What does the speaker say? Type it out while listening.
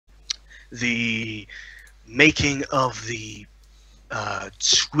the making of the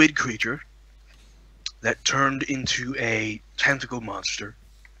squid creature that turned into a tentacle monster.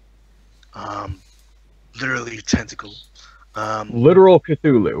 Literally a tentacle. Literal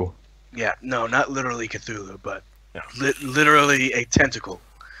Cthulhu. Yeah, no, not literally Cthulhu, but No. literally a tentacle.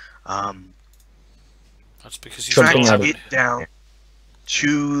 That's because you Tracked still Something it down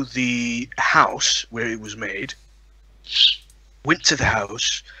to the house where it was made. Went to the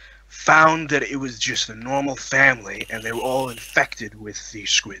house, found that it was just a normal family, and they were all infected with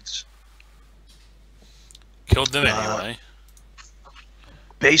these squids. killed them anyway.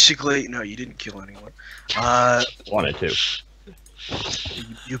 Basically, no, you didn't kill anyone. Wanted to.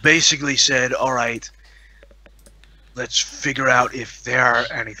 You basically said, all right, let's figure out if there are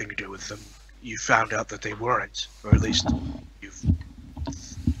anything to do with them. You found out that they weren't, or at least you've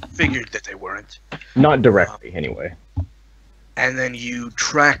figured that they weren't. Not directly, anyway. And then you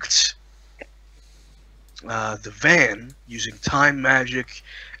tracked the van using time magic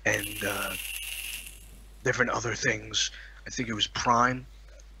and different other things. I think it was time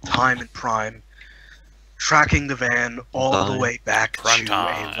and prime. Tracking the van all the way back Prime to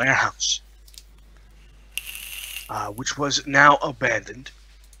time. a warehouse, which was now abandoned.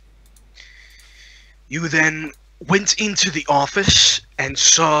 You then went into the office and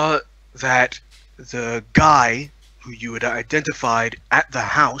saw that the guy who you had identified at the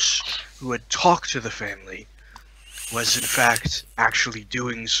house, who had talked to the family, was in fact actually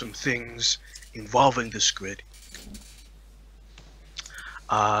doing some things involving the squid.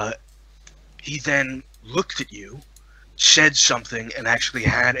 He then looked at you, said something, and actually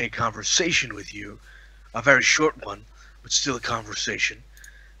had a conversation with you. A very short one, but still a conversation.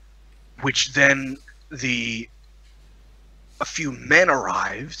 Which then a few men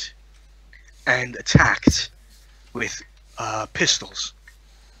arrived and attacked with pistols.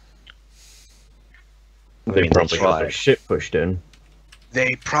 They probably got their right. shit pushed in.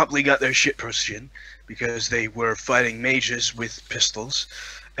 They promptly got their shit pushed in because they were fighting mages with pistols,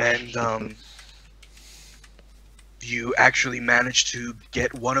 and you actually managed to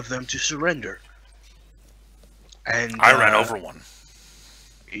get one of them to surrender. And I ran over one.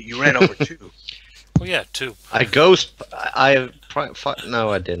 You ran over two. Oh yeah, two. No,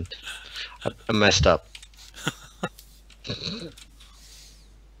 I didn't. I messed up.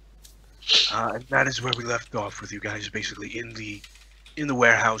 And that is where we left off with you guys, basically in the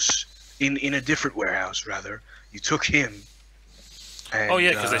warehouse, in a different warehouse rather. You took him. And, Oh yeah,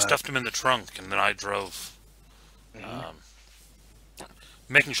 because they stuffed him in the trunk, and then I drove,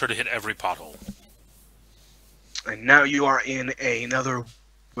 making sure to hit every pothole. And now you are in another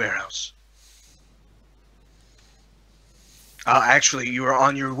warehouse. Actually, you are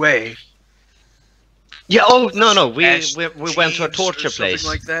on your way. Yeah. Oh no. We As went to a James or torture something place.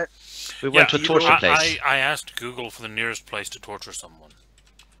 like that. We went to a torture place, I asked Google for the nearest place to torture someone.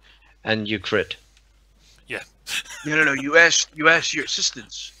 and you crit. Yeah. No. You asked your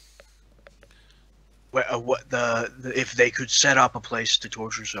assistants if they could set up a place to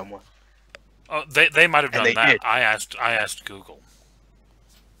torture someone. Oh, they might have And done they that. did. I asked Google.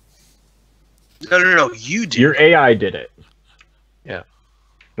 No. You did. Your AI did it. Yeah.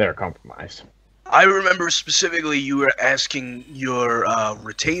 They're compromised. I remember specifically you were asking your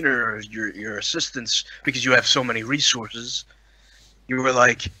retainer, your assistants, because you have so many resources. You were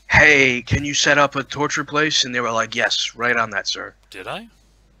like, "Hey, can you set up a torture place?" And they were like, "Yes, right on that, sir." Did I?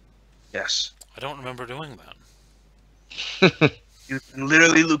 Yes. I don't remember doing that. You can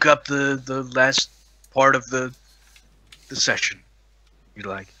literally look up the last part of the session. You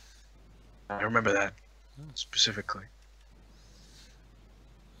like. I remember that specifically.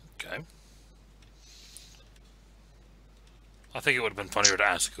 Okay. I think it would have been funnier to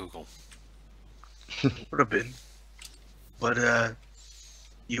ask Google. Would have been, but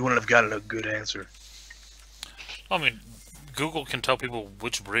you wouldn't have gotten a good answer. I mean, Google can tell people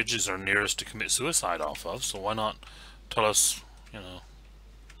which bridges are nearest to commit suicide off of, so why not tell us, you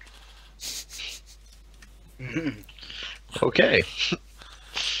know... Okay.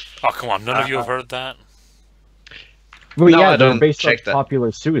 Oh, come on, none of you have heard that? Well, No, yeah, I they're don't based on check that.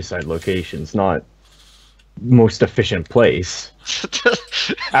 popular suicide locations, not most efficient place.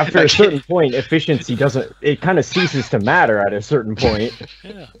 After a certain point, efficiency doesn't... It kind of ceases to matter at a certain point.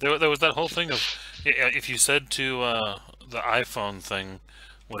 Yeah, there was that whole thing of, if you said to the iPhone thing,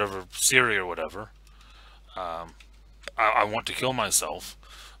 whatever, Siri or whatever, I want to kill myself,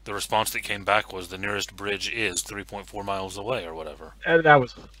 the response that came back was the nearest bridge is 3.4 miles away or whatever. And that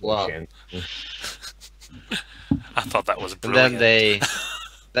was Wow. bullshit. I thought that was And brilliant.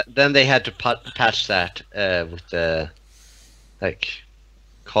 then they had to patch that with the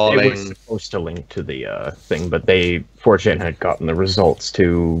calling. It was supposed to link to the thing, but they, 4chan had gotten the results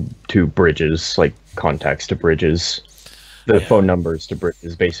to bridges, like contacts to bridges, the phone numbers to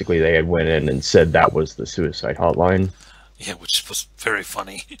bridges. Basically, they had went in and said that was the suicide hotline. Yeah, which was very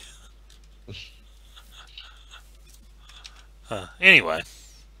funny. Anyway,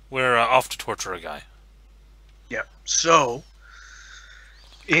 we're off to torture a guy. Yeah. So,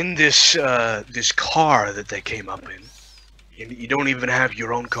 in this this car that they came up in, you don't even have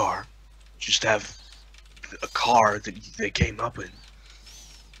your own car. Just have a car that they came up in.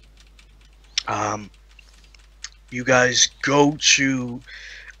 You guys go to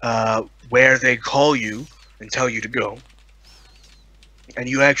where they call you and tell you to go, and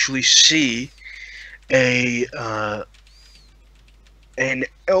you actually see an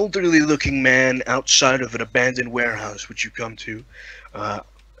elderly-looking man outside of an abandoned warehouse, which you come to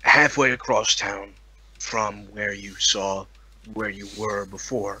halfway across town from where you were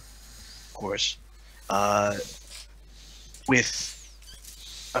before, of course, with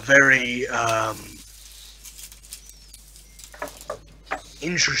a very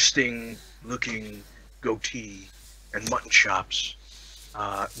interesting-looking goatee and mutton chops,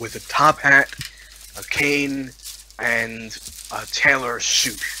 with a top hat, a cane, and a tailor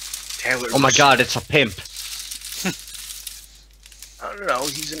suit. Oh my god, it's a pimp. I don't know,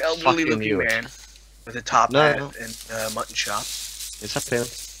 he's an elderly looking man with a top hat and mutton chop. It's a pimp.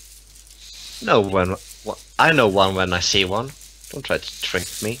 No, I know one when I see one. Don't try to trick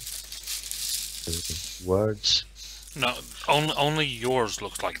me. Words. No, only yours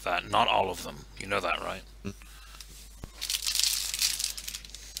looks like that, not all of them. You know that, right?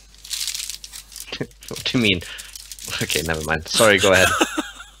 What do you mean? Okay, never mind. Sorry, go ahead.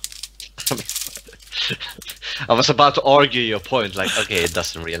 I was about to argue your point, like, okay, it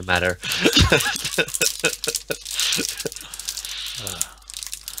doesn't really matter.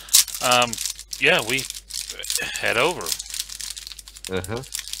 Yeah, we head over.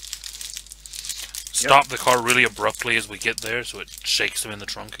 Stop the car really abruptly as we get there, so it shakes him in the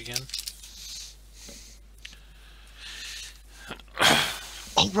trunk again.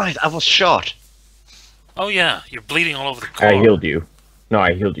 Oh right, I was shot. Oh yeah, you're bleeding all over the car. I healed you. No,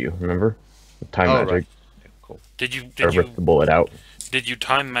 I healed you. Remember? With time magic. Right. Yeah, cool. Did you ripped the bullet out? Did you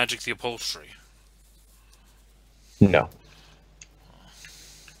time magic the upholstery? No.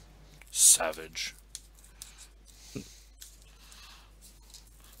 Savage.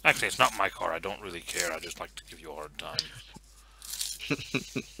 Actually, it's not my car. I don't really care. I just like to give you a hard time.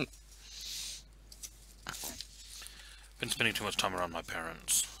 Been spending too much time around my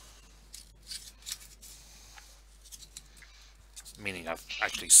parents. Meaning I've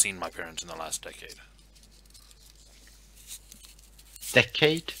actually seen my parents in the last decade.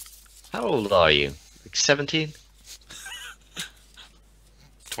 Decade? How old are you? Like 17?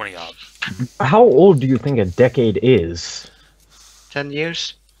 20 odd. How old do you think a decade is? 10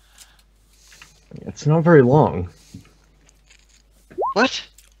 years? It's not very long. What?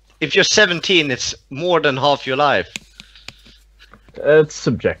 If you're 17, it's more than half your life. It's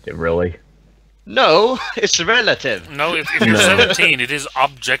subjective, really. No, it's relative. No, if you're 17, it is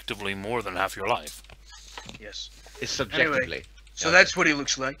objectively more than half your life. Yes. It's subjectively. Anyway, so that's what he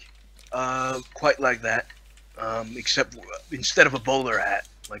looks like. Quite like that. Except instead of a bowler hat,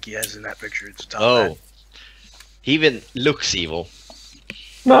 like he has in that picture, it's a top hat. He even looks evil.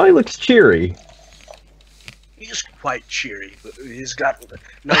 No, he looks cheery. He's quite cheery, but he's got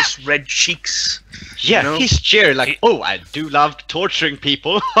nice red cheeks. Yeah, you know? he's cheery, like, oh, I do love torturing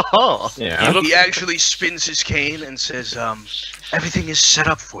people. Yeah. He actually spins his cane and says, everything is set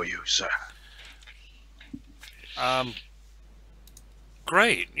up for you, sir.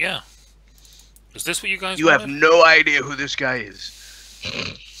 Great, yeah. Is this what you guys You wanted? have no idea who this guy is.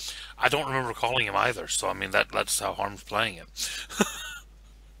 I don't remember calling him either, so I mean that's how Harm's playing it.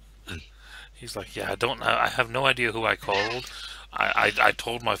 He's like, yeah, I have no idea who I called. I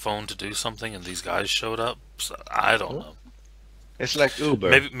told my phone to do something and these guys showed up, so I don't know. It's like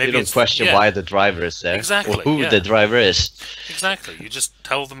Uber. Maybe you don't question why the driver is there. Exactly, or who the driver is. Exactly. You just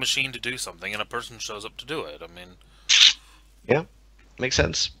tell the machine to do something and a person shows up to do it. I mean... Yeah, makes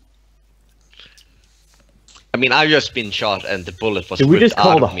sense. I mean, I've just been shot and the bullet was Did we just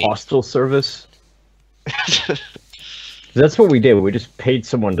call the me. hostel service? That's what we did. We just paid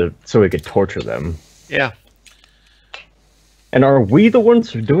someone so we could torture them. Yeah. And are we the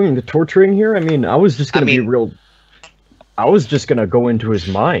ones doing the torturing here? I mean, I was just gonna be real. I was just gonna go into his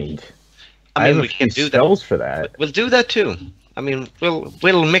mind. I mean, have we a can few do spells that. for that. We'll do that too. I mean,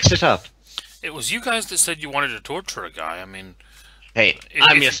 we'll mix it up. It was you guys that said you wanted to torture a guy. I mean, hey,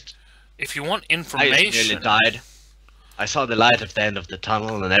 if you want information, I just nearly died. I saw the light at the end of the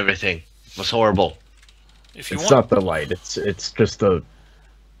tunnel and everything. It was horrible. If you It's want, not the light. It's just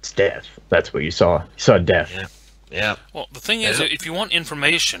it's death. That's what you saw. You saw death. Yeah. Yeah. well, the thing is, Yeah. if you want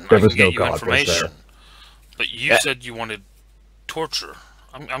information, There I was can get no you God, was there? information. But you Yeah. said you wanted torture.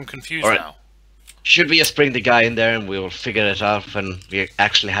 I'm confused Alright. now. Should we just bring the guy in there and we'll figure it out when we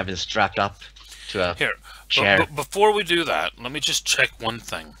actually have him strapped up to a Here, chair? but before we do that, let me just check one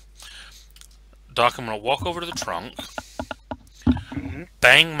thing. Doc, I'm going to walk over to the trunk, Mhm.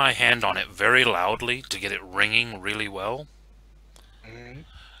 bang my hand on it very loudly to get it ringing really well, Mhm.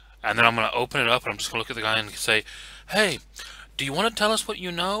 and then I'm going to open it up and I'm just going to look at the guy and say, hey, do you want to tell us what you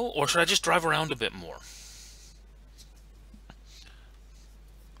know, or should I just drive around a bit more?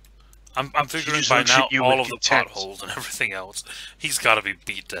 I'm figuring just by looks now at you all with of the contempt. potholes and everything else, he's got to be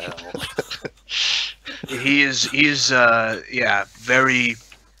beat to hell. He is very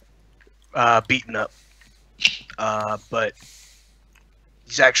beaten up. But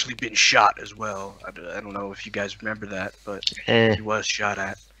he's actually been shot as well. I don't know if you guys remember that, but Eh. he was shot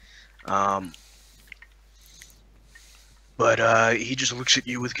at. But he just looks at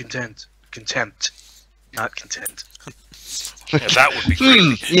you with contempt, not content. Yeah, that would be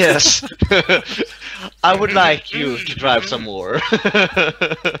great. Yes. I would like you to drive some more.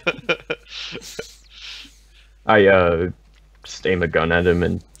 I just aim a gun at him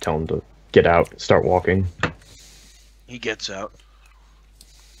and tell him to get out, start walking. He gets out.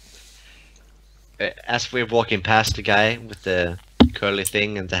 As we're walking past the guy with the curly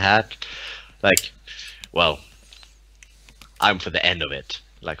thing and the hat, like, well, I'm for the end of it,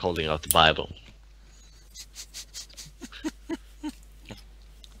 like holding out the Bible.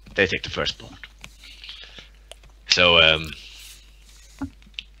 They take the first part. So,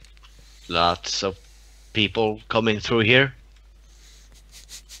 lots of people coming through here.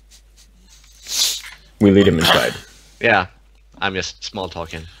 We lead him inside. Yeah, I'm just small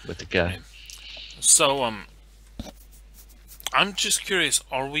talking with the guy. So, I'm just curious,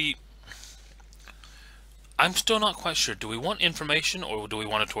 I'm still not quite sure. Do we want information or do we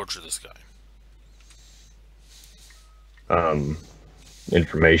want to torture this guy?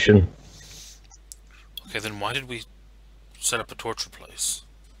 Information. Okay, then why did we set up a torture place?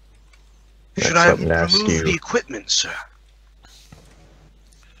 That's Should I something to ask remove you. the equipment, sir?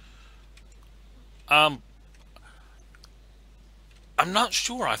 I'm not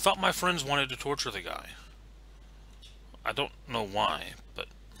sure. I thought my friends wanted to torture the guy. I don't know why, but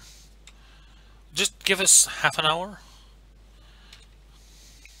just give us half an hour.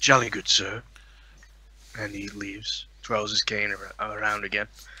 Jolly good, sir. And he leaves, throws his cane around again,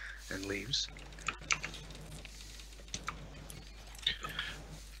 and leaves.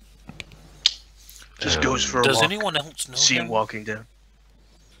 Just goes for a Does walk. anyone else know See him him? walking down.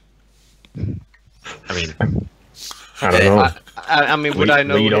 I mean, I don't know. I mean, would I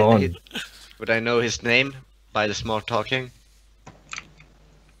know? Lead on. Would I know his name by the smart talking?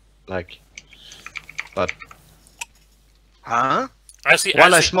 Like, but Huh? I see.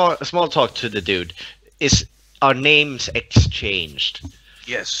 while I see- small talk to the dude, is our names exchanged?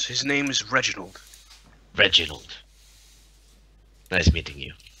 Yes, his name is Reginald. Reginald. Nice meeting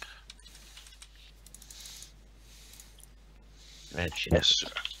you. Reginald. Yes, sir.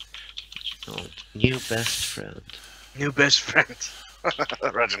 Oh, new best friend. New best friend.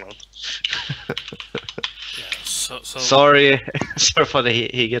 Reginald. yeah, so Sorry, sorry for the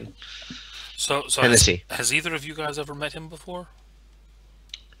Higgin. So Hennessy. has either of you guys ever met him before?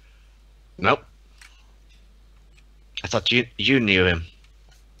 Nope. I thought you knew him.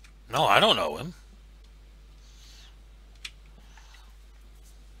 No, I don't know him.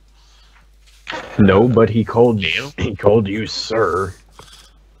 No, but he called Neil? he called you sir.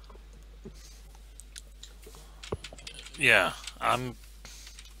 Yeah, I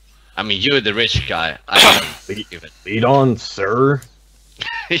mean, you're the rich guy. I don't believe it. Lead on, sir.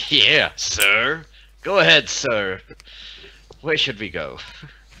 Yeah, sir. Go ahead, sir. Where should we go?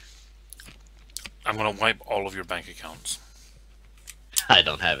 I'm gonna wipe all of your bank accounts. I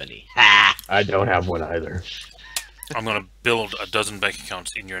don't have any. I don't have one either. I'm gonna build a dozen bank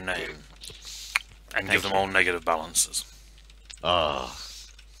accounts in your name and give them all negative balances. Oh,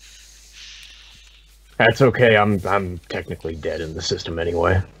 That's okay. I'm technically dead in the system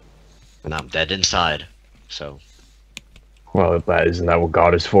anyway. and I'm dead inside. So, Well, isn't that what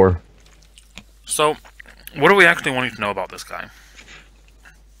God is for? So, what do we actually want you to know about this guy?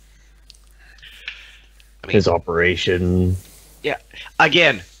 I mean, His operation.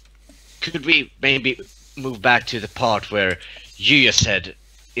 again, could we maybe move back to the part where you just said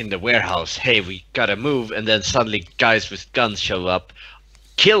in the warehouse, hey, we gotta move, and then suddenly guys with guns show up,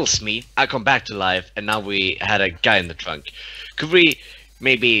 kills me, I come back to life, and now we had a guy in the trunk. Could we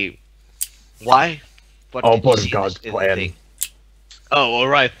maybe... Why? What All did you part of see God's in the plan. thing? Oh,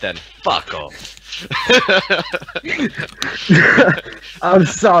 alright then. Fuck off. I'm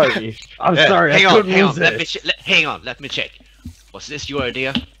sorry. I'm sorry. Hang I on, couldn't hang on. resist. Hang on, let me check. Was this your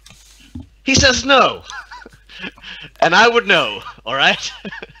idea? He says no! And I would know, alright?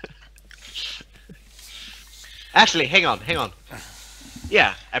 Actually, hang on.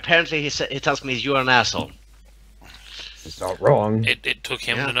 Yeah, apparently he tells me you're an asshole. It's not wrong. It took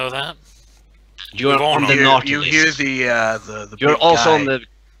him to know that. You're We've all on the known. naughty You list. hear the You're big also guy, on the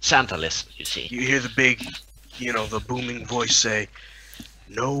Santa list, you see. You hear the big, the booming voice say,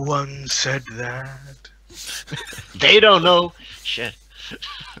 "No one said that." They don't know. Shit.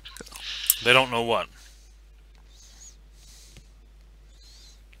 They don't know what.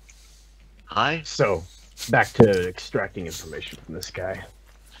 Hi? So, back to extracting information from this guy.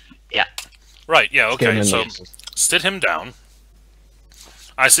 Right, yeah, Let's get him okay, in so the- sit him down.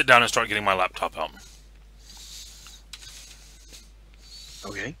 I sit down and start getting my laptop out.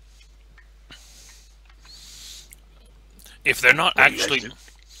 Okay. If they're not What do you guys actually... do?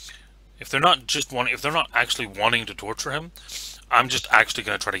 If they're not actually wanting to torture him, I'm just actually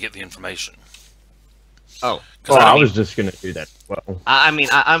going to try to get the information. Oh. 'Cause Well, I mean- was just gonna do that. Well,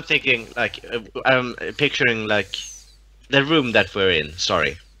 I'm thinking, like, I'm picturing, like, the room that we're in.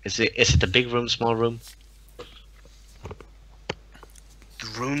 Sorry. Is it a big room, small room? The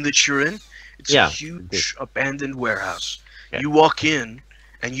room that you're in, it's Yeah. a huge abandoned warehouse. Yeah. You walk in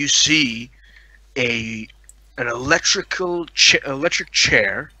and you see an electric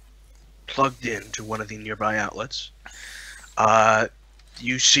chair plugged into one of the nearby outlets.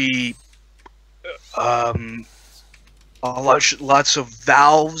 You see lots of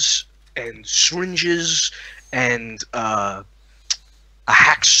valves and syringes and a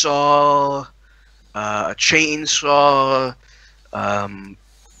hacksaw, a chainsaw,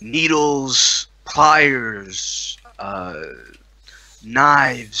 needles, pliers,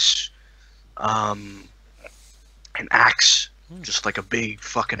 knives, an axe, just like a big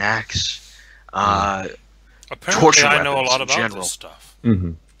fucking axe. Apparently torture I know a weapons lot in about general. this stuff.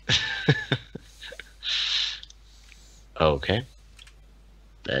 mm-hmm. Okay.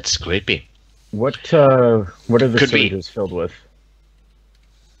 That's creepy. What are the Could be. syringes filled with?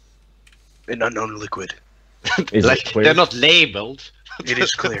 An unknown liquid. Is Like, it clear? they're not labeled. It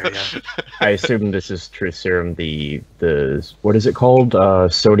is clear, yeah. I assume this is true serum. The what is it called?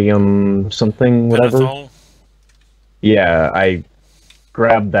 Sodium something, whatever. Pentothal? Yeah, I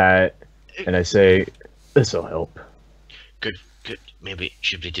grab that and I say, "This'll help." Good. Maybe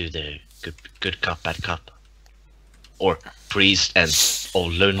should we do the good cop, bad cop? Or priest and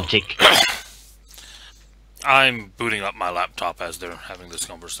old lunatic? I'm booting up my laptop as they're having this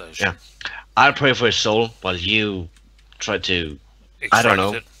conversation. Yeah. I'll pray for his soul while you try to... I don't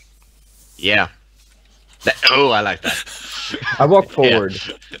know. Extract it. Yeah. I like that. I walk forward,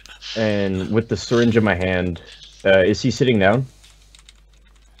 and with the syringe in my hand, is he sitting down?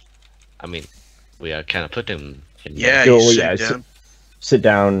 I mean, we are kind of put him in... Yeah, Go- you sit yeah, down. Sit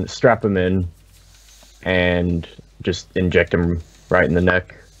down, strap him in, and just inject him right in the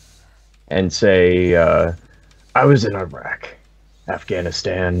neck, and say, "I was in Iraq,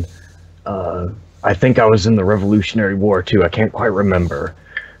 Afghanistan. I think I was in the Revolutionary War too. I can't quite remember.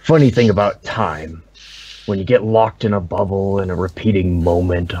 Funny thing about time, when you get locked in a bubble in a repeating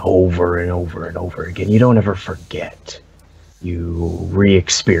moment over and over and over again, you don't ever forget. You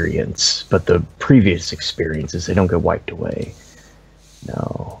re-experience, but the previous experiences, they don't get wiped away.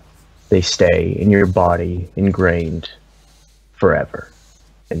 No, they stay in your body, ingrained forever,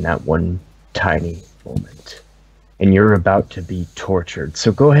 in that one tiny moment. And you're about to be tortured.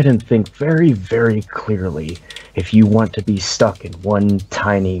 So go ahead and think very, very clearly if you want to be stuck in one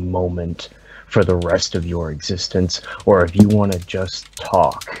tiny moment for the rest of your existence, or if you want to just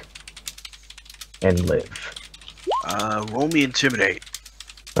talk and live." Roll me intimidate.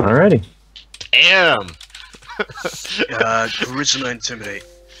 Alrighty. Damn! Charisma intimidate.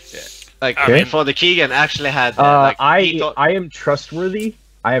 Like, Okay. Father Keegan actually had... like, he thought- I am trustworthy.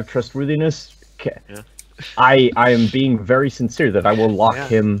 I have trustworthiness. Yeah. I am being very sincere that I will lock Yeah.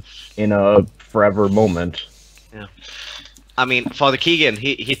 him in a forever moment. I mean, Father Keegan,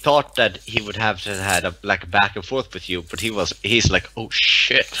 he thought that he would have to had a back and forth with you, but he's like, oh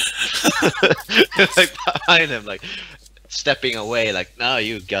shit, like behind him, like stepping away, like, no,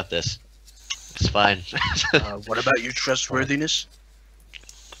 you got this, it's fine. What about your trustworthiness?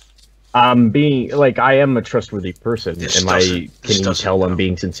 Being like, I am a trustworthy person. This Am I? doesn't- Can you tell I'm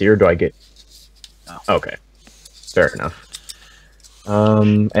being sincere? Do I get? No. Okay, fair enough.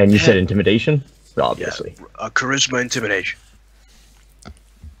 And you said intimidation? Obviously. Yeah, charisma, intimidation.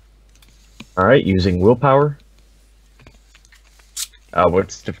 Alright, using willpower.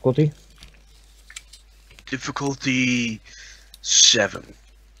 What's difficulty? Difficulty 7.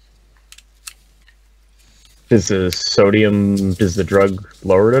 Does the drug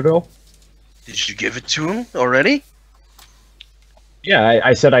lower it at all? Did you give it to him already? Yeah,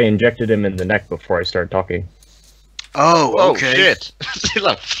 I said I injected him in the neck before I started talking. Oh, okay. shit. It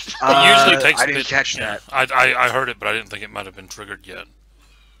usually takes I a didn't bit. catch Yeah, that. I heard it, but I didn't think it might have been triggered yet.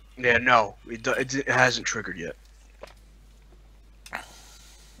 Yeah, no, it hasn't triggered yet.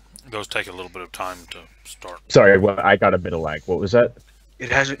 Those take a little bit of time to start. Sorry, I got a bit of lag. What was that?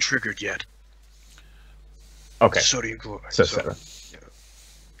 It hasn't triggered yet. Okay, Sodium chloride. so 7.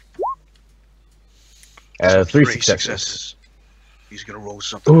 So 3 3 successes. He's gonna roll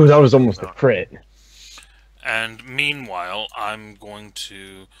something. Ooh, that was almost a crit. And meanwhile, I'm going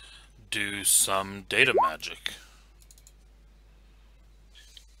to do some data magic.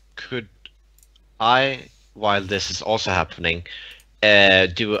 Could I, while this is also happening,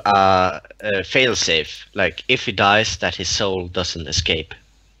 do a failsafe? Like, if he dies, that his soul doesn't escape.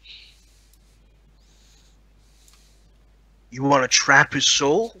 You want to trap his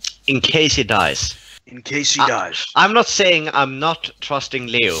soul In case he dies. in case he dies. I'm not saying I'm not trusting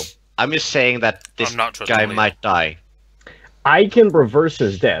Leo. I'm just saying that this I'm not trusting guy Leo. might die. I can reverse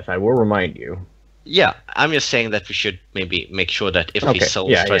his death, I will remind you. Yeah, I'm just saying that we should maybe make sure that if Okay, his soul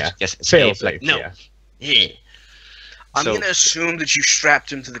yeah, tries yeah. to escape, Fail-safe, like, no. yeah. Yeah. I'm So- gonna assume that you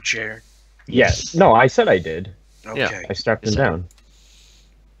strapped him to the chair. Yes. No, I said I did. Okay. I strapped him down.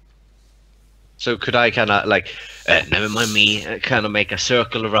 So could I kind of like, never mind me, kind of make a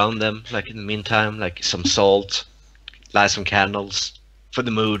circle around them, like in the meantime, like some salt, light some candles for the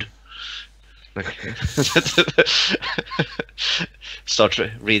mood. Like, start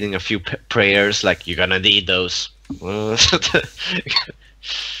reading a few prayers, like you're gonna need those. Oh,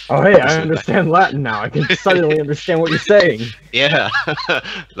 hey, I understand Latin now. I can suddenly understand what you're saying. Yeah,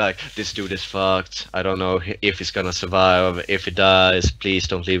 like this dude is fucked. I don't know if he's gonna survive. If he dies, please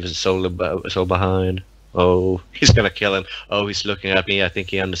don't leave his soul behind. Oh, he's gonna kill him. Oh, he's looking at me. I think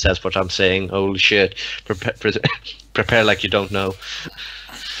he understands what I'm saying. Holy shit! Prepare like you don't know.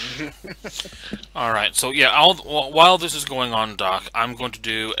 All right. So yeah, while this is going on, Doc, I'm going to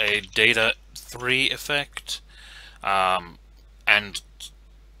do a data 3 effect, and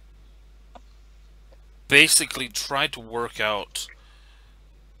basically try to work out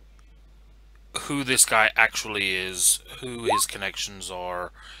who this guy actually is, who his connections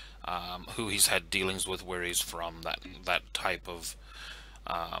are, who he's had dealings with, where he's from, that type of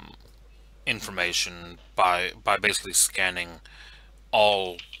information by basically scanning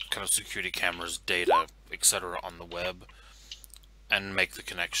all kind of security cameras, data, etc. on the web, and make the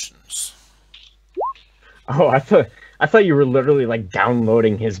connections. Oh, I thought you were literally like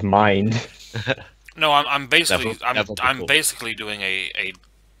downloading his mind. No, I'm basically That would be I'm cool. basically doing a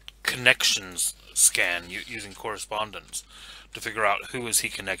connections scan using correspondence to figure out who is he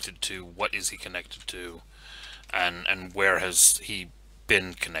connected to, what is he connected to, and where has he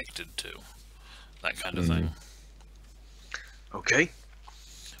been connected to, that kind of thing. Okay.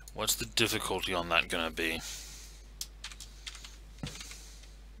 What's the difficulty on that gonna be?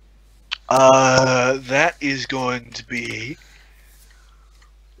 That is going to be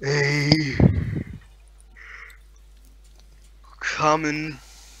a common,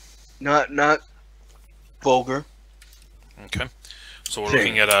 not vulgar. Okay, so we're Thing.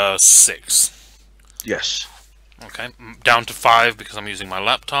 looking at a 6. Yes. Okay, down to 5 because I'm using my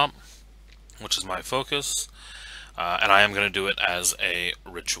laptop, which is my focus, and I am going to do it as a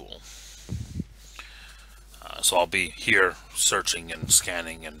ritual. So I'll be here searching and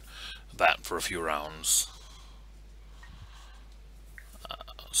scanning and that for a few rounds.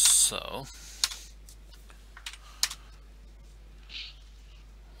 So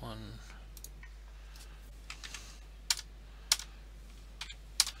 1,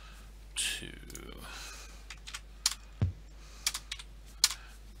 2,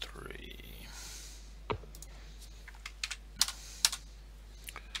 3,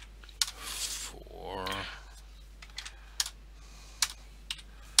 4,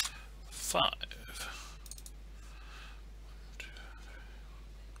 5.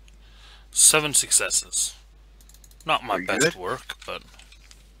 7 successes. Not my Very best good. work, but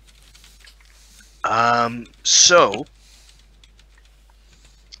So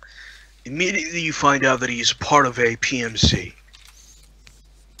immediately you find out that he's part of a PMC.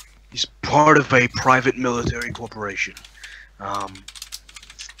 He's part of a private military corporation,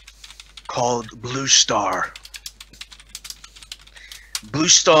 called Blue Star. Blue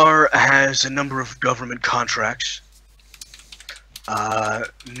Star has a number of government contracts,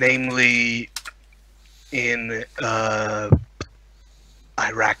 namely in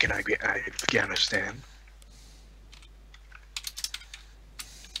Iraq and Afghanistan.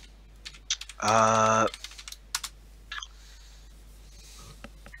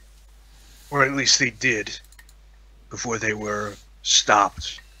 Or at least they did before they were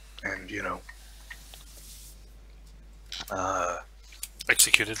stopped and,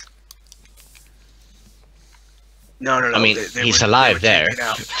 Executed. No. I mean, they he's were alive there. taken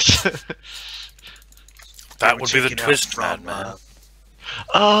out. That were would be the taken out twist, from, man.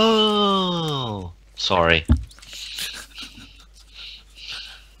 Oh, sorry.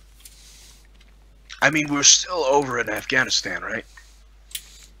 I mean, we're still over in Afghanistan, right?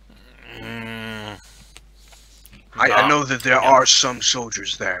 I know that there are some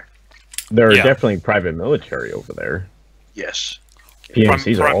soldiers there. There are Yeah. definitely private military over there. Yes.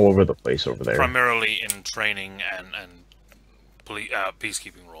 PMCs are Prim- all over the place over there. Primarily in training and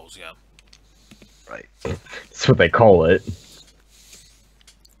peacekeeping roles, yeah. Right. That's what they call it.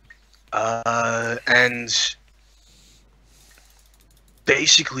 And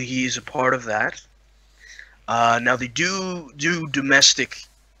basically he's a part of that. Now they do domestic,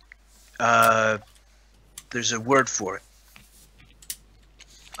 there's a word for it.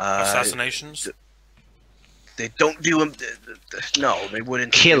 Assassinations? They don't do them, no, they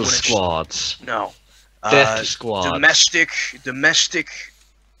wouldn't. Kill they wouldn't- squads. No. Death squad. Domestic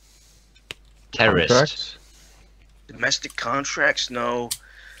Terrorist. Contracts? domestic contracts, no.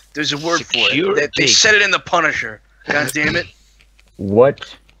 There's a word for it. Security. They said it in the Punisher. God damn it.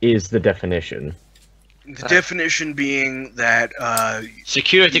 What is the definition? The definition being that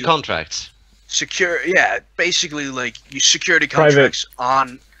Security You- contracts. basically like you security Private- contracts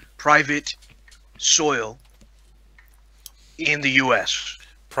on private soil in the US.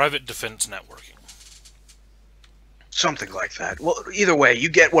 Private defense networking. Something like that. Well, either way, you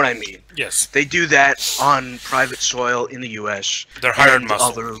get what I mean. Yes. They do that on private soil in the US. They're hired and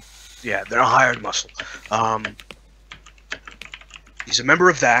muscle. They're a hired muscle. He's a member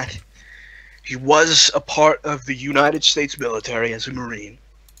of that. He was a part of the United States military as a Marine.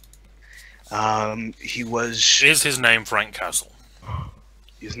 He was. Is his name Frank Castle?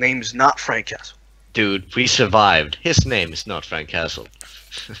 His name is not Frank Castle. Dude, we survived. His name is not Frank Castle.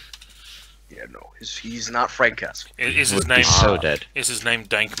 Yeah, no, he's not Frank Castle. Is Would his be name so dead. Is his name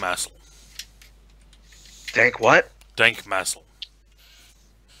Dank Massel? Dank what? Dank Massel.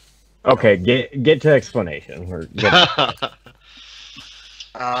 Okay, get to explanation.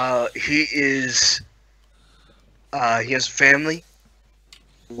 He is. He has a family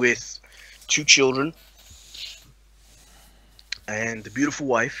with 2 children and a beautiful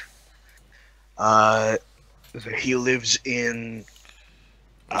wife. He lives in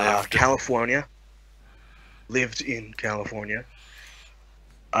California. Lived in California.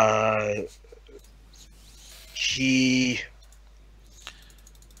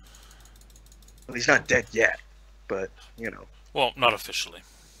 Well, he's not dead yet, but Well, not officially.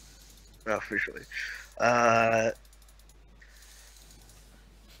 officially.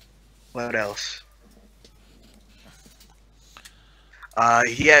 What else?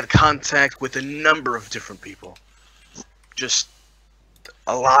 He had contact with a number of different people. Just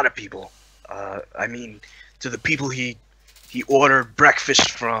a lot of people. I mean, to the people he ordered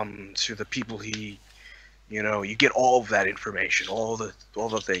breakfast from, to the people he, you get all of that information, all the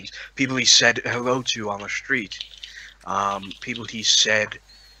things. People he said hello to on the street. People he said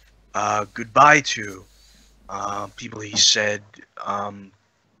goodbye to. People he said,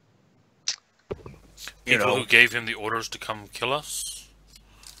 People who gave him the orders to come kill us?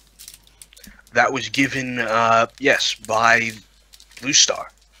 that was given, yes, by Blue Star.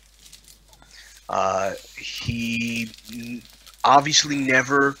 He obviously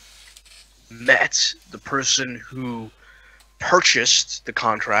never met the person who purchased the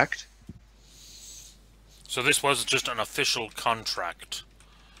contract. So this was just an official contract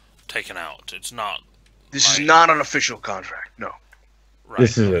taken out. It's not. This is Right. not an official contract. No, Right.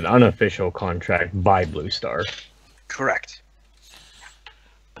 This is an unofficial contract by Blue Star. correct.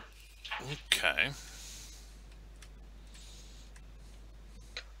 Okay.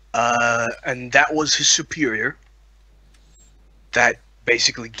 And that was his superior that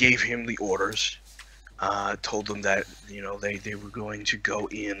basically gave him the orders. Told them that they were going to go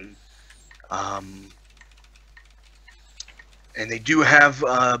in. And they do have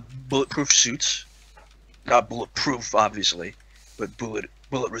bulletproof suits. Not bulletproof, obviously, but bullet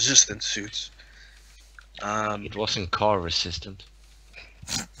resistant suits. It wasn't car resistant.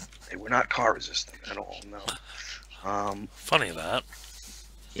 They were not car resistant at all. No. Funny that.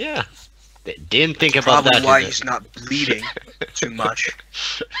 Yeah. Didn't think about Probably that. why either. he's not bleeding too much.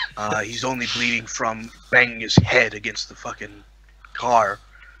 He's only bleeding from banging his head against the fucking car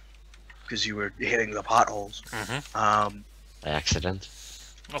because you were hitting the potholes. By accident.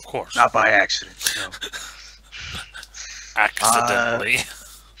 Of course. Not by accident. No. Accidentally.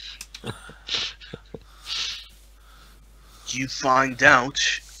 You find out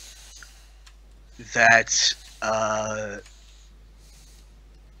that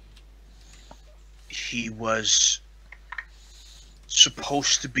he was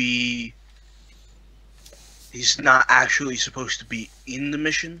supposed to be. He's not actually supposed to be in the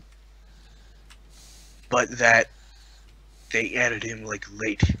mission, but that they added him like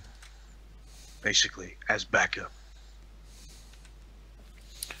late, basically, as backup.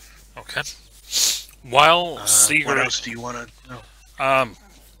 Okay. While What Seeger, else do you want to know um,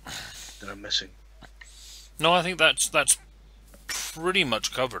 that I'm missing? no, I think that's pretty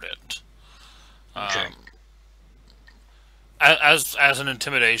much covered it. Okay. As an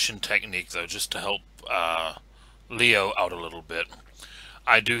intimidation technique, though, just to help Leo out a little bit,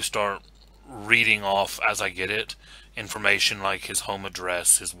 I do start reading off as I get it information like his home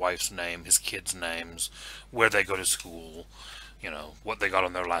address, his wife's name, his kids' names, where they go to school, what they got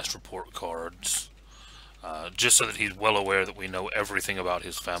on their last report cards. Just so that he's well aware that we know everything about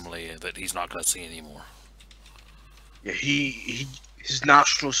his family that he's not going to see anymore. Yeah, his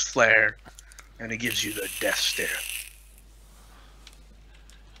nostrils flare, and he gives you the death stare.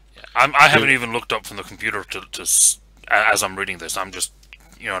 Yeah, I haven't even looked up from the computer as I'm reading this. I'm just,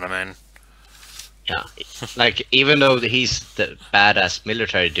 you know what I mean? Yeah, like even though he's the badass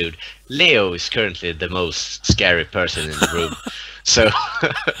military dude, Leo is currently the most scary person in the room. So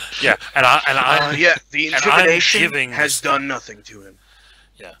yeah, yeah, the intimidation giving has done nothing to him.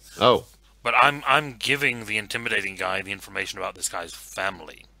 Yeah. Oh, but I'm giving the intimidating guy the information about this guy's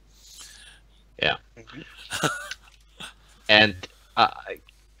family. Yeah. And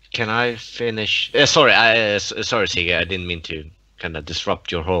can I finish? Sorry, sorry, Siga, I didn't mean to kind of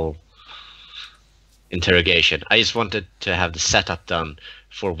disrupt your whole interrogation. I just wanted to have the setup done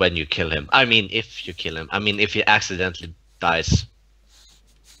for when you kill him. I mean, if you kill him. I mean, if he accidentally dies.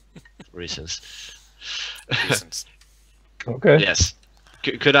 Reasons. Okay. Yes.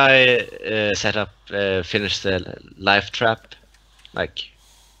 Could I finish the life trap? Like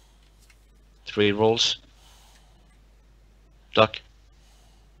 3 rolls? Doc?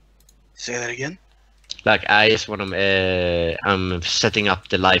 Say that again? Like, I just want to, I'm setting up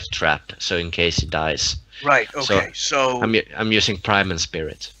the life trap, so in case he dies. Right, okay, so I'm using Prime and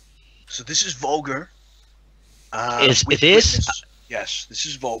Spirit. So this is vulgar. It with is? witness. Yes, this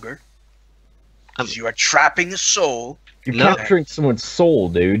is vulgar. You are trapping a soul. You're No. capturing someone's soul,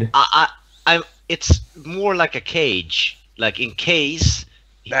 dude. It's more like a cage. Like, in case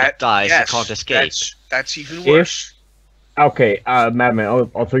he dies, yes, he can't escape. That's even worse. Okay, Madman,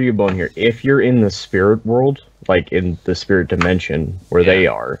 I'll throw you a bone here. If you're in the spirit world, like in the spirit dimension where they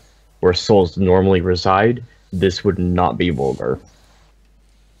are, where souls normally reside, this would not be vulgar.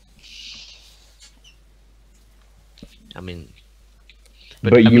 I mean...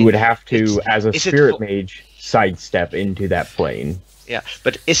 But you would have to, it's- as a is it spirit vul- mage, sidestep into that plane. Yeah,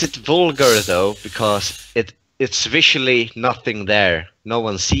 but is it vulgar, though? Because it's visually nothing there. No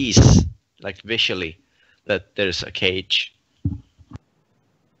one sees, like, visually, that there's a cage.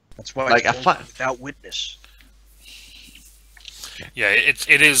 That's why Like it's a vulgar without witness. Yeah,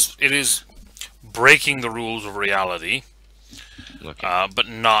 it is breaking the rules of reality, Okay. but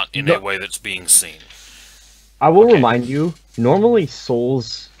not in a way that's being seen. I will Okay. remind you, normally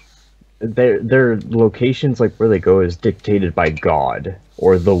souls, their locations, like where they go, is dictated by God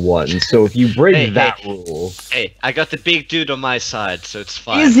or the One. So if you break Hey, that rule, Hey, I got the big dude on my side, so it's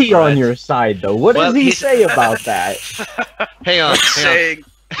fine. is he alright? on your side though? What Well, does he he's- say about that? Hang on, hang on. Saying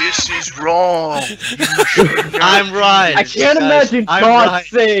this is wrong. You should not I'm right. I can't guys, imagine I'm God right.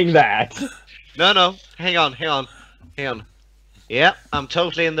 saying that. No, hang on. Yeah, I'm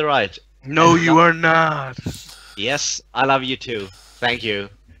totally in the right. No, you are not. Yes, I love you too. Thank you.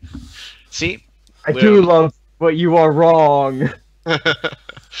 See? I We're- do love, but you are wrong.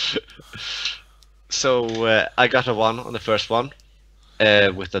 So, I got a 1 on the first one,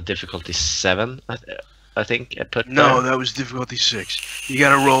 with a difficulty 7, I think I put No, there. that was difficulty 6. You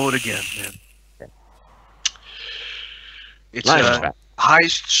gotta roll it again, man. It's Life trap.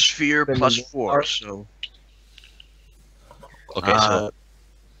 highest sphere Then plus you 4, are- so... Okay, so...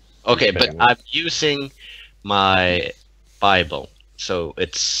 Okay, but Okay. I'm using my Bible, so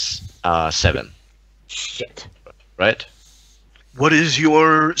it's 7, Shit. right? What is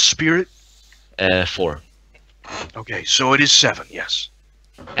your spirit? 4. Okay, so it is 7, yes.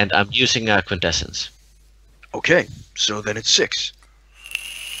 And I'm using quintessence. Okay, so then it's 6.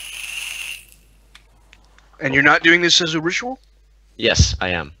 And you're not doing this as a ritual? Yes, I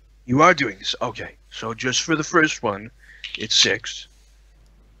am. You are doing this. Okay, so just for the first one, it's 6.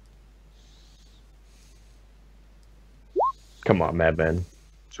 Come on, Madman.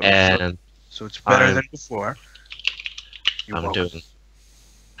 So, And so it's better I'm- than before. You're I'm welcome. doing.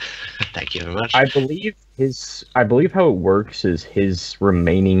 Thank you very much. I believe how it works is his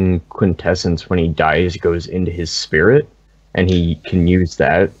remaining quintessence when he dies goes into his spirit, and he can use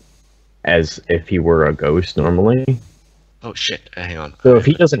that as if he were a ghost normally. Oh shit! Hang on. So if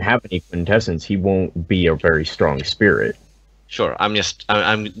he doesn't have any quintessence, he won't be a very strong spirit. Sure, I'm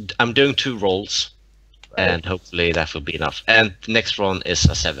doing 2 rolls, and hopefully that will be enough. And the next one is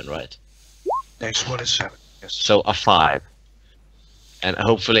a 7, right? Next one is 7. Yes. So a 5, and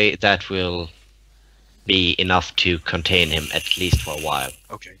hopefully that will be enough to contain him at least for a while.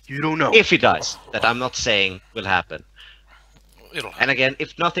 Okay, you don't know. If he dies, that I'm not saying will happen. It'll happen. And again,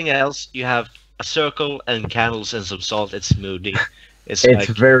 if nothing else, you have a circle and candles and some salt. It's moody. It's It's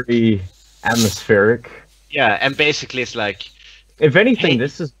like very atmospheric. yeah, and basically it's like If anything, Hey.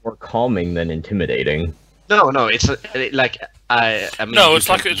 this is more calming than intimidating. no, it's like I mean No, you it's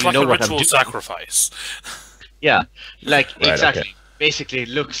can- like you know a what I'm ritual doing. sacrifice. Yeah, like Right, exactly. okay. Basically, it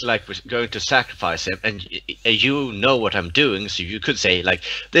looks like we're going to sacrifice him, and you know what I'm doing, so you could say like,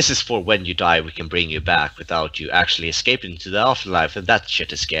 "This is for when you die. We can bring you back without you actually escaping to the afterlife," and that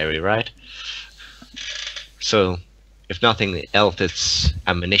shit is scary, right? So, if nothing else, it's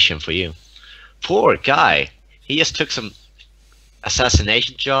ammunition for you. Poor guy. He just took some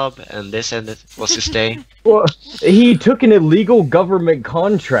assassination job, and this ended was his day. Well, he took an illegal government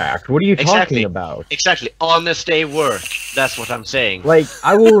contract. What are you Exactly. talking about? Exactly, honest day work. That's what I'm saying. Like,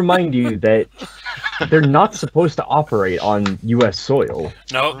 I will remind you that they're not supposed to operate on U.S. soil.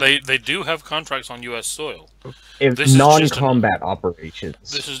 No, they do have contracts on U.S. soil. If This is just non-combat operations.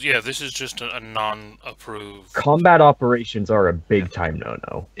 This is just a non-approved. Combat operations are a big-time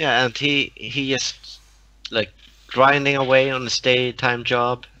no-no. Yeah, and he just like grinding away on his daytime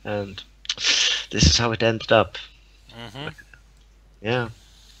job, and this is how it ended up. Hmm. Yeah.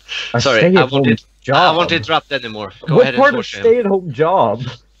 A Sorry, stay-at-home job. I won't interrupt anymore. Go What ahead and part of torture him. stay-at-home job?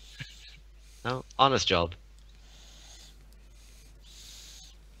 No, honest job.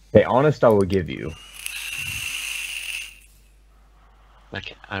 Okay, honest, I will give you.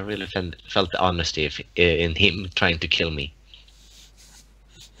 Like I really felt the honesty in him trying to kill me.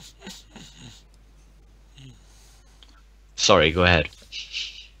 Sorry, go ahead.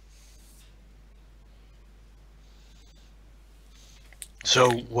 So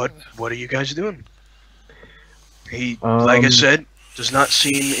what are you guys doing? He, like I said, does not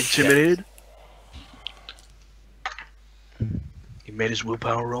seem intimidated. He made his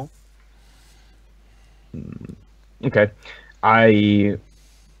willpower roll. Okay. I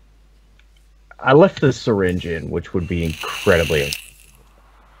left the syringe in, which would be incredibly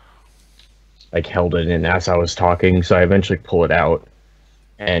like held it in as I was talking, so I eventually pull it out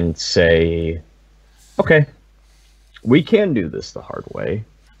and say, okay, we can do this the hard way.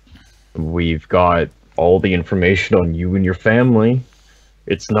 We've got all the information on you and your family.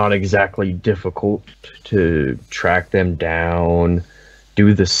 It's not exactly difficult to track them down,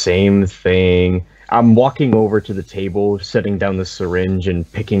 do the same thing. I'm walking over to the table, setting down the syringe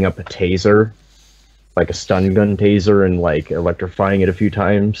and picking up a taser, like a stun gun taser, and like electrifying it a few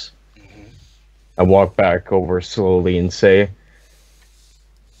times. I walk back over slowly and say,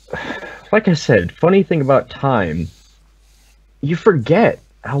 like I said, funny thing about time, you forget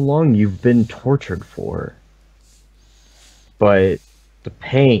how long you've been tortured for. But the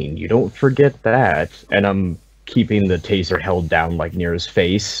pain, you don't forget that. And I'm keeping the taser held down like near his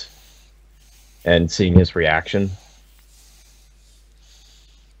face and seeing his reaction.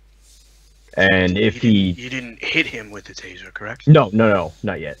 And if You didn't hit him with the taser, correct? No,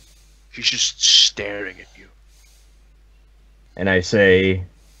 not yet. He's just staring at you. And I say,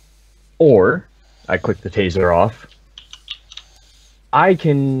 or I click the taser off. I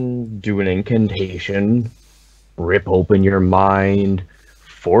can do an incantation, rip open your mind,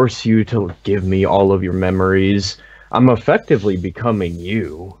 force you to give me all of your memories. I'm effectively becoming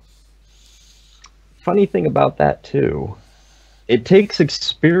you. Funny thing about that, too, it takes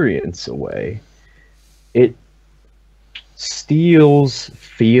experience away. It steals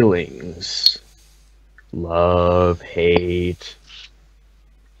feelings. Love, hate.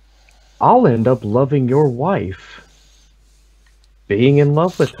 I'll end up loving your wife. Being in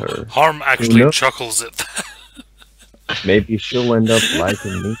love with her. Harm actually knows? chuckles at that. Maybe she'll end up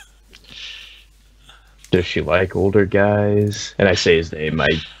liking me. Does she like older guys? And I say his name. I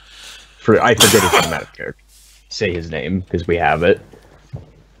forget his name out of character. Say his name because we have it.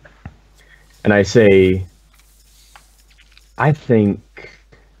 And I say, I think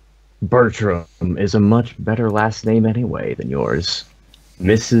Bertram is a much better last name anyway than yours.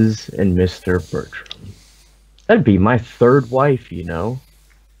 Mrs. and Mr. Bertram. That'd be my third wife, you know.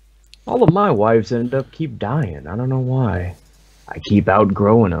 All of my wives end up keep dying. I don't know why. I keep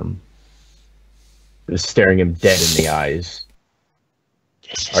outgrowing them. Just staring him dead in the eyes.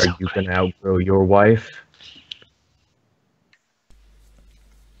 Are you gonna outgrow your wife?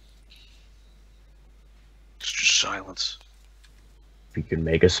 It's just silence. You can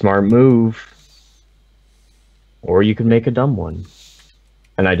make a smart move. Or you can make a dumb one.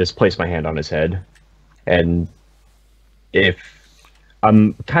 And I just place my hand on his head. And if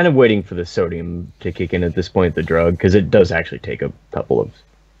I'm kind of waiting for the sodium to kick in at this point, the drug, because it does actually take a couple of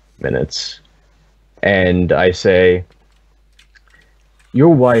minutes. And I say, your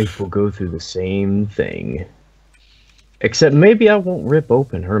wife will go through the same thing. Except maybe I won't rip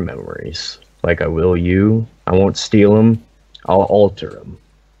open her memories like I will you. I won't steal them. I'll alter them.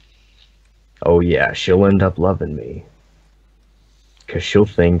 Oh yeah, she'll end up loving me. Because she'll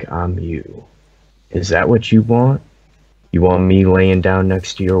think I'm you. Is that what you want? You want me laying down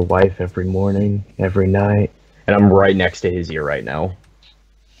next to your wife every morning, every night? And I'm right next to his ear right now.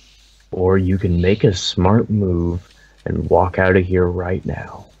 Or you can make a smart move and walk out of here right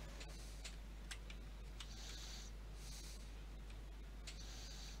now.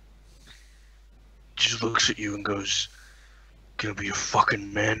 Just looks at you and goes, "Gonna be a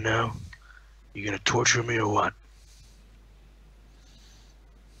fucking man now? You gonna torture me or what?"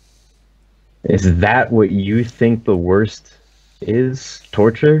 Is that what you think the worst is?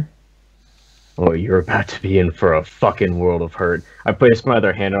 Torture? Oh, you're about to be in for a fucking world of hurt. I place my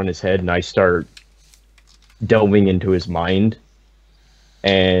other hand on his head and I start delving into his mind.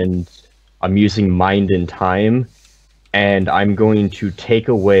 And I'm using mind and time. And I'm going to take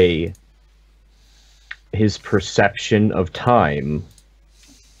away his perception of time.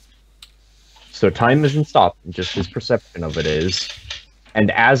 So time isn't stopping, just his perception of it is.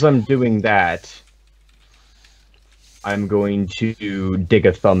 And as I'm doing that, I'm going to dig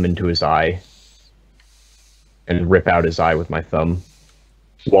a thumb into his eye and rip out his eye with my thumb,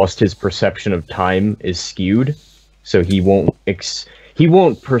 whilst his perception of time is skewed, so he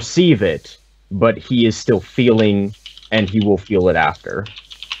won't perceive it, but he is still feeling, and he will feel it after.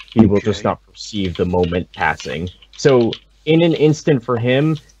 He will just not perceive the moment passing. So in an instant for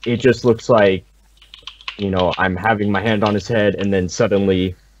him, it just looks like, you know, I'm having my hand on his head, and then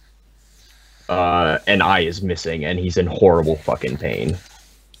suddenly an eye is missing, and he's in horrible fucking pain.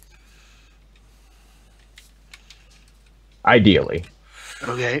 Ideally.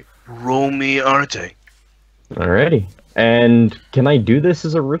 Okay, roll me Arte. Alrighty. And can I do this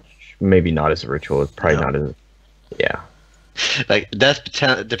as a ritual? Maybe not as a ritual. It's probably not as... Yeah. Like, that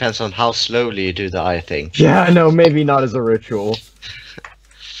depends on how slowly you do the eye thing. Yeah, no, maybe not as a ritual.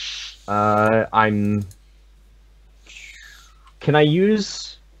 I'm... Can I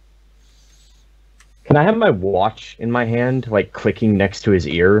use... Can I have my watch in my hand, like, clicking next to his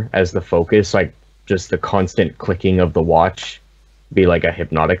ear as the focus? Like, just the constant clicking of the watch be like a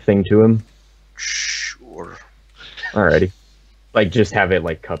hypnotic thing to him? Sure. Alrighty. Like, just have it,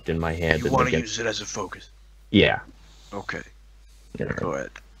 like, cupped in my hand. You want to use it as a focus? Yeah. Okay. Yeah. Go ahead.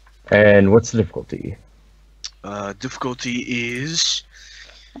 And what's the difficulty? Difficulty is...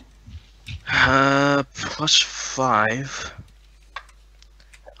 +5.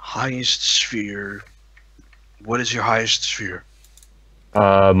 Highest sphere. What is your highest sphere?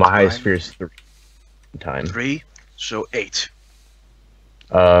 My highest sphere is 3 time. 3? So 8.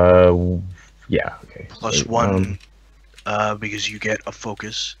 Yeah, okay. +1, because you get a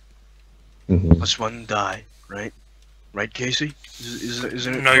focus. Mm-hmm. +1 die, right? Right, Casey? Is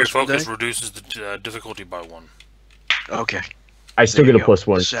it No, your +1 focus die? reduces the difficulty by 1. Okay. I still There get you a go.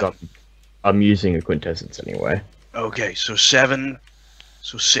 +1, 7. so I'm using a quintessence anyway. Okay, so 7,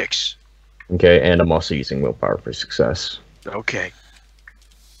 so 6. Okay, and I'm also using willpower for success. Okay.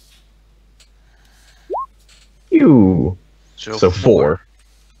 You. So 4. 4.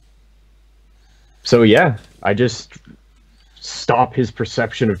 So yeah, I just stop his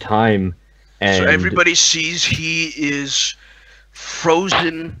perception of time, and So everybody sees he is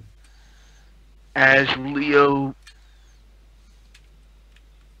frozen as Leo.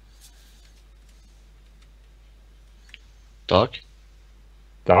 Doc?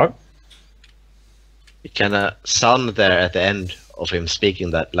 Doc? You kind of sound there at the end of him speaking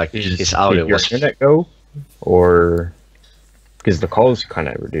that, like, Did his audio your was... internet go? Or... Because the call is kind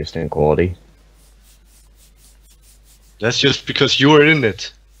of reduced in quality. That's just because you're in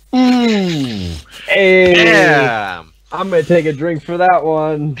it. Hey, Damn! I'm gonna take a drink for that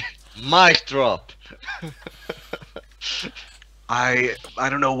one. Mic drop. I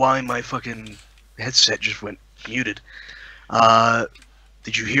don't know why my fucking headset just went muted.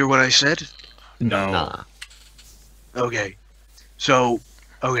 Did you hear what I said? No. Nah. Okay. So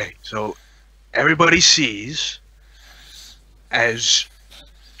everybody sees as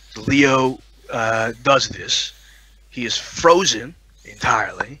Leo does this, he is frozen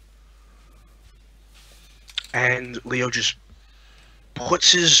entirely, and Leo just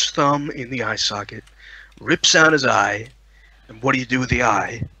puts his thumb in the eye socket, rips out his eye, and what do you do with the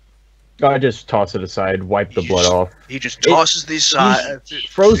eye? I just toss it aside, wipe the blood off. He just tosses the side. He's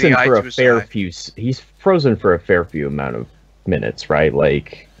frozen for a fair eye. few. He's frozen for a fair few amount of minutes, right?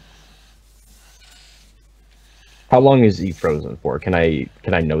 Like, how long is he frozen for? Can I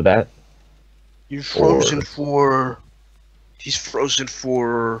know that? He's frozen for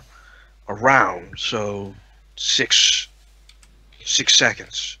a round, so 6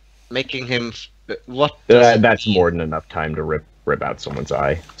 seconds. Making him. What? Does it That's mean? more than enough time to rip out someone's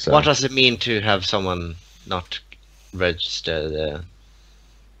eye. So. What does it mean to have someone not register the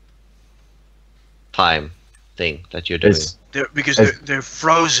time thing that you're doing? They're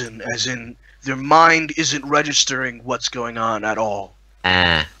frozen, as in their mind isn't registering what's going on at all.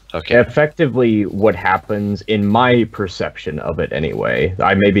 Ah, okay. Effectively, what happens, in my perception of it anyway,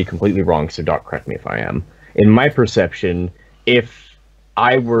 I may be completely wrong, so Doc, correct me if I am. In my perception, if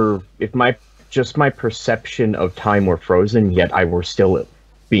my perception of time were frozen, yet I were still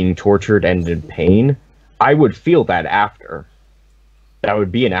being tortured and in pain, I would feel that after. That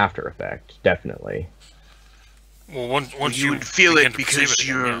would be an after effect, definitely. Well, once you you would feel begin it to perceive because it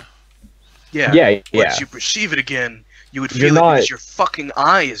again, you're Yeah. Once you perceive it again, you would You're feel it not- because your fucking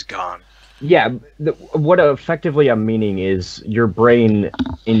eye is gone. Yeah, what effectively I'm meaning is your brain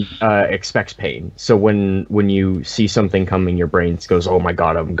expects pain. So when you see something coming, your brain goes, "Oh my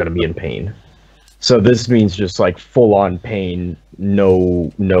god, I'm gonna be in pain." So this means just like full on pain,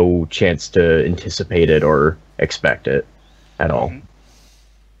 no chance to anticipate it or expect it at all. Mhm.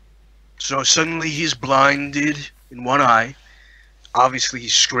 So suddenly he's blinded in one eye. Obviously he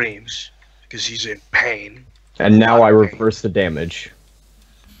screams because he's in pain. And now I Okay. reverse the damage.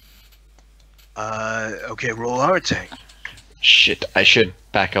 Okay, roll Artang. Shit, I should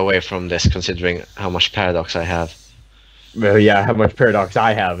back away from this considering how much paradox I have. Well, yeah, how much paradox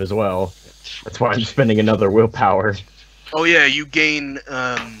I have as well. That's why I'm spending another willpower. Oh yeah, you gain.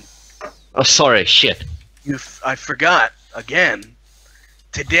 Oh, sorry, shit. I forgot again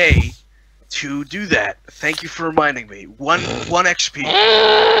today to do that. Thank you for reminding me. One XP.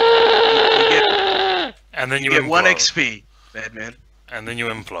 and then You you get 1 implode. XP, Madman. And then you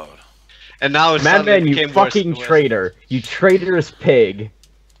implode. And now it's Madman, you became worse fucking and worse. traitor. You traitorous pig.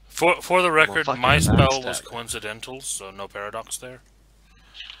 For the record, fucking my spell was backstab. coincidental, so no paradox there.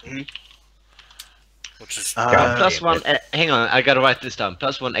 Mhm. Which is Uh, Plus damn one. Hang on, I gotta write this down.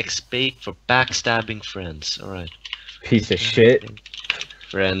 Plus 1 XP for backstabbing friends. All right. Piece of shit.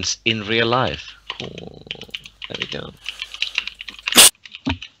 Friends in real life. Cool. There we go.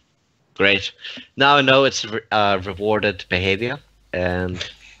 Great. Now I know it's rewarded behavior, and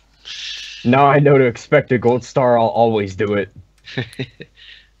Now I know to expect a gold star, I'll always do it.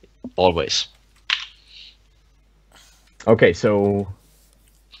 always. Okay, so...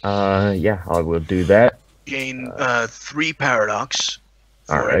 yeah, I will do that. Gain 3 paradox.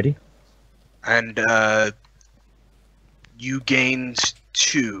 for it. Alrighty. And you gained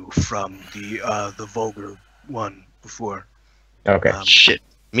 2 from the vulgar one before. Okay. Shit.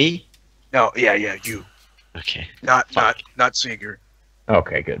 Me? No, yeah, you. Okay. Not Seeger.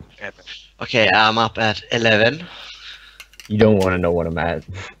 Okay, good. Okay, I'm up at 11. You don't want to know what I'm at.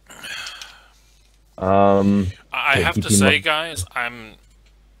 I Okay, have to keep in say, mind- guys, I'm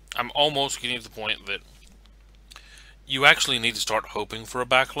almost getting to the point that you actually need to start hoping for a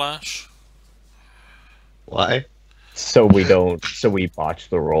backlash. Why? so we botch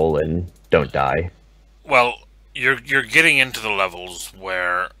the roll and don't die. Well, you're getting into the levels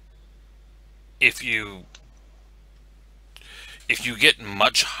where if you get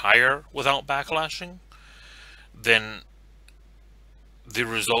much higher without backlashing, then the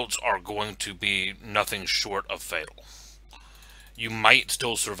results are going to be nothing short of fatal. You might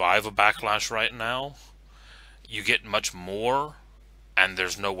still survive a backlash right now. You get much more, and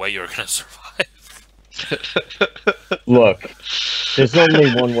there's no way you're going to survive. Look, there's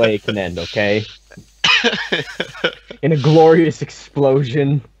only one way it can end, okay? In a glorious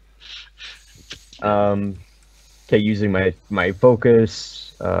explosion. Okay, using my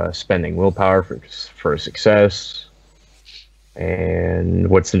focus, spending willpower for success. And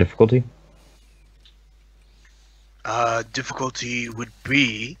what's the difficulty? Difficulty would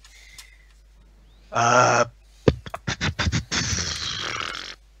be +5,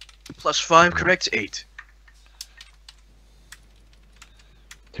 correct? 8.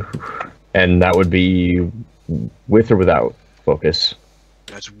 And that would be with or without focus?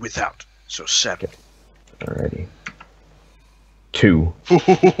 That's without. So 7. Alrighty. 2.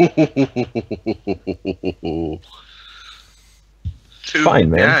 2. Fine,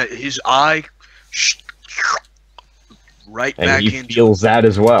 man. Yeah, his eye right And back he into. feels that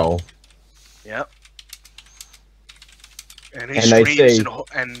as well. Yep. And he And I screams say-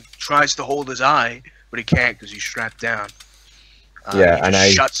 and tries to hold his eye, but he can't because he's strapped down. Yeah, he and just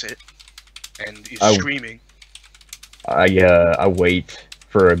I- shuts it, and he's I- screaming. I wait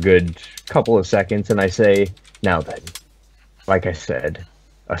for a good couple of seconds and I say, now then, like I said,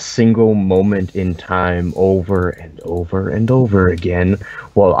 a single moment in time over and over and over again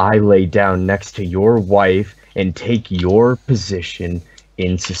while I lay down next to your wife and take your position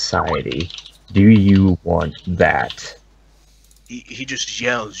in society. Do you want that? He just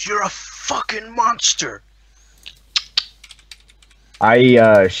yells, "You're a fucking monster!"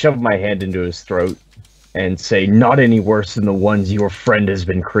 I shove my hand into his throat and say, not any worse than the ones your friend has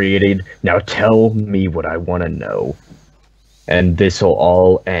been created. Now tell me what I want to know. And this'll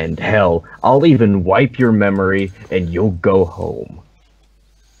all end. Hell, I'll even wipe your memory and you'll go home.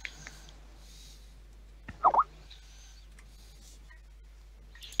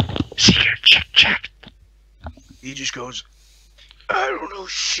 Check. He just goes, "I don't know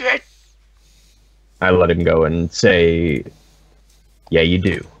shit." I let him go and say, yeah, you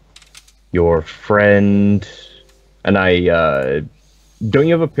do. Your friend... And I, don't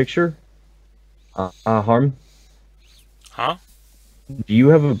you have a picture? Harm? Huh? Do you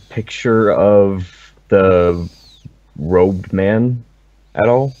have a picture of the robed man at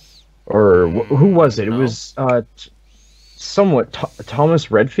all? Or who was it? No. It was somewhat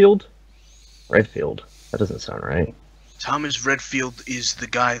Thomas Redfield? Redfield. That doesn't sound right. Thomas Redfield is the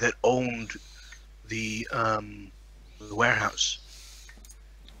guy that owned the warehouse.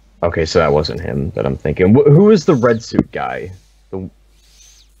 Okay, so that wasn't him that I'm thinking. Who is the red suit guy? The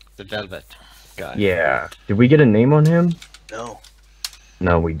velvet guy. Yeah. Did we get a name on him? No.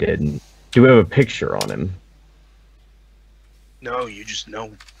 No, we didn't. Do we have a picture on him? No, you just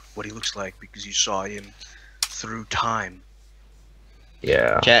know what he looks like because you saw him through time.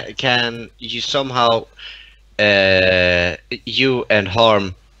 Yeah. Can you somehow, you and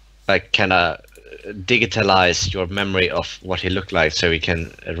Harm, like, kind of digitalize your memory of what he looked like so we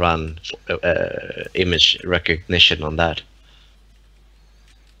can run image recognition on that?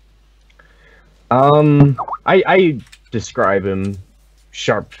 I describe him: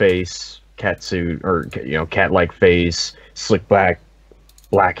 sharp face, cat suit, or cat-like face, slick black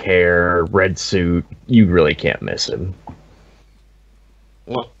hair, red suit. You really can't miss him.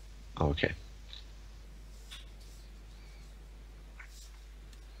 Well, okay.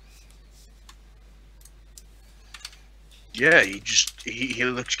 Yeah, he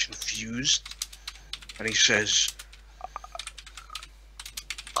looks confused, and he says,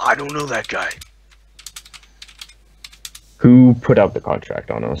 "I don't know that guy." Who put out the contract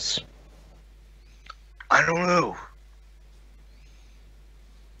on us? I don't know.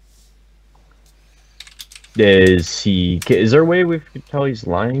 Is there a way we could tell he's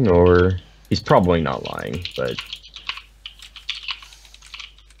lying, or he's probably not lying, but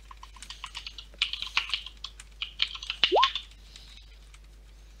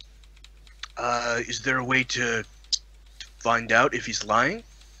Is there a way to find out if he's lying?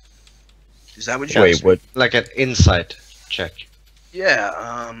 Is that what you wait, asked me? what? Like an insight check. Yeah,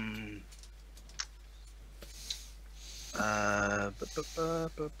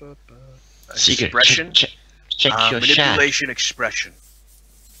 Secret. expression? Check your chat. Manipulation, expression.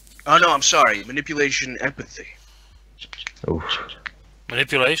 Oh no, I'm sorry. Manipulation, empathy. Oof.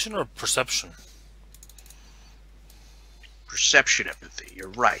 Manipulation or perception? Perception, empathy. You're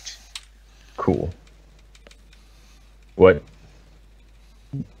right. Cool. What?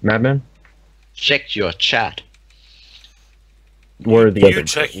 Madman? Check your chat. Where are the You other?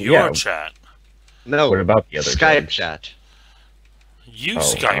 check your Yeah. chat. No. What about the other? Skype drugs? chat? You Oh,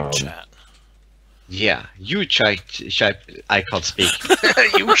 Skype chat. Yeah, you check. I can't speak.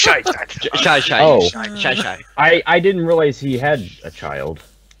 You shite that. Shy. Oh. Shy. I didn't realize he had a child.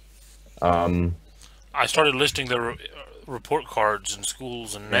 I started listing the report cards and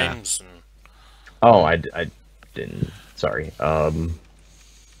schools and Yeah. names and Oh, I didn't. Sorry.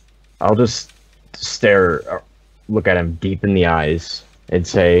 I'll just look at him deep in the eyes, and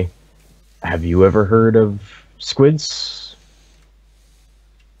say, "Have you ever heard of squids?"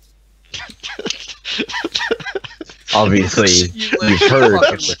 Obviously, you've heard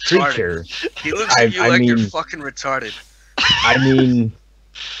of the creature. He looks at you like you're fucking retarded. I mean,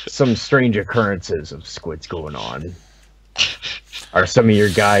 some strange occurrences of squids going on. Are some of your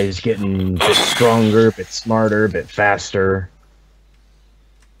guys getting a bit stronger, a bit smarter, a bit faster?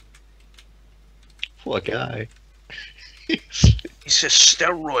 What guy? He says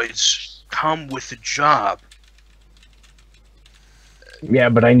steroids come with the job. Yeah,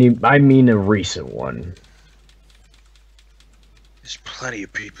 but I mean a recent one. There's plenty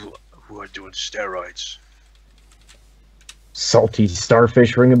of people who are doing steroids. Salty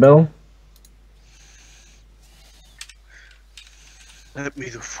starfish ring a bell? Let me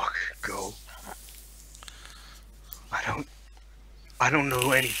the fuck go. I don't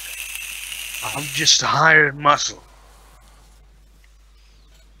know anything. I'm just a hired muscle.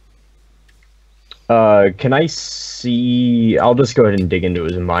 Can I see... I'll just go ahead and dig into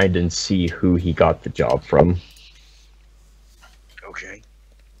his mind and see who he got the job from. Okay.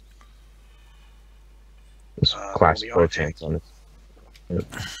 This class pro chance on it. Yep.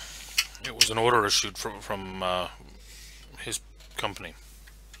 It was an order issued from his company.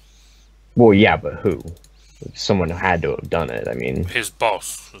 Well, yeah, but who? Someone had to have done it, I mean... His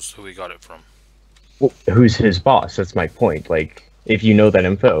boss was who he got it from. Well, who's his boss? That's my point. Like, if you know that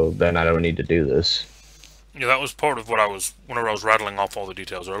info, then I don't need to do this. Yeah, that was part of what whenever I was rattling off all the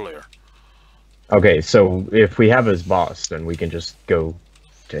details earlier. Okay, so if we have his boss, then we can just go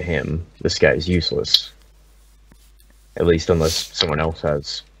to him. This guy's useless. At least unless someone else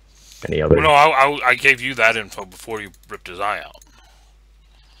has any other... Well, no, I gave you that info before you ripped his eye out.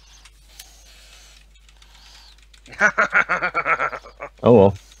 Oh,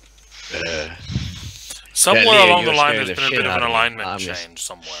 well. Somewhere Liam, along the you're line, scaring there's the been a shit bit of out an of me. alignment I'm just- change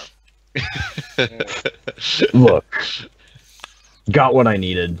somewhere. Look. Got what I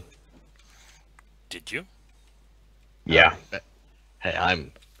needed. Did you? Yeah. Hey,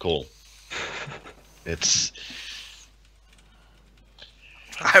 I'm cool. It's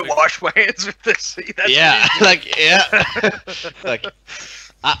I wash my hands with this. That's yeah, easy. like yeah, like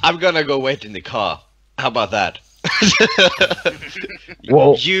I'm gonna go wait in the car. How about that?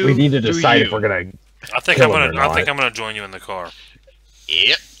 Well, You we need to do decide if you. we're gonna... I think Kill I'm him gonna. or I think not. I'm gonna join you in the car.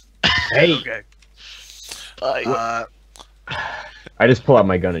 Yep. Hey! Okay. I just pull out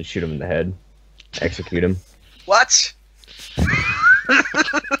my gun and shoot him in the head. Execute him. What?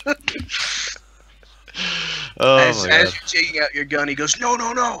 Oh as my as god. you're taking out your gun, he goes, no,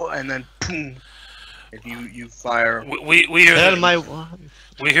 no, no, and then boom, and you fire. We hear Tell the, my wife.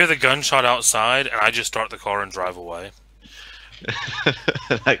 we hear the gunshot outside, and I just start the car and drive away.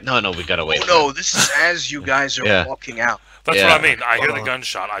 Like no, we gotta wait. Oh no, this is as you guys are Yeah. walking out. That's Yeah. what I mean. I hear the Uh-huh.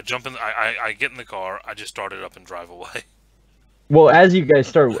 gunshot. I jump in. I get in the car. I just start it up and drive away. Well, as you guys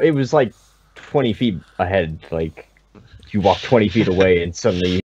start, it was like 20 feet ahead. Like, you walk 20 feet away and suddenly you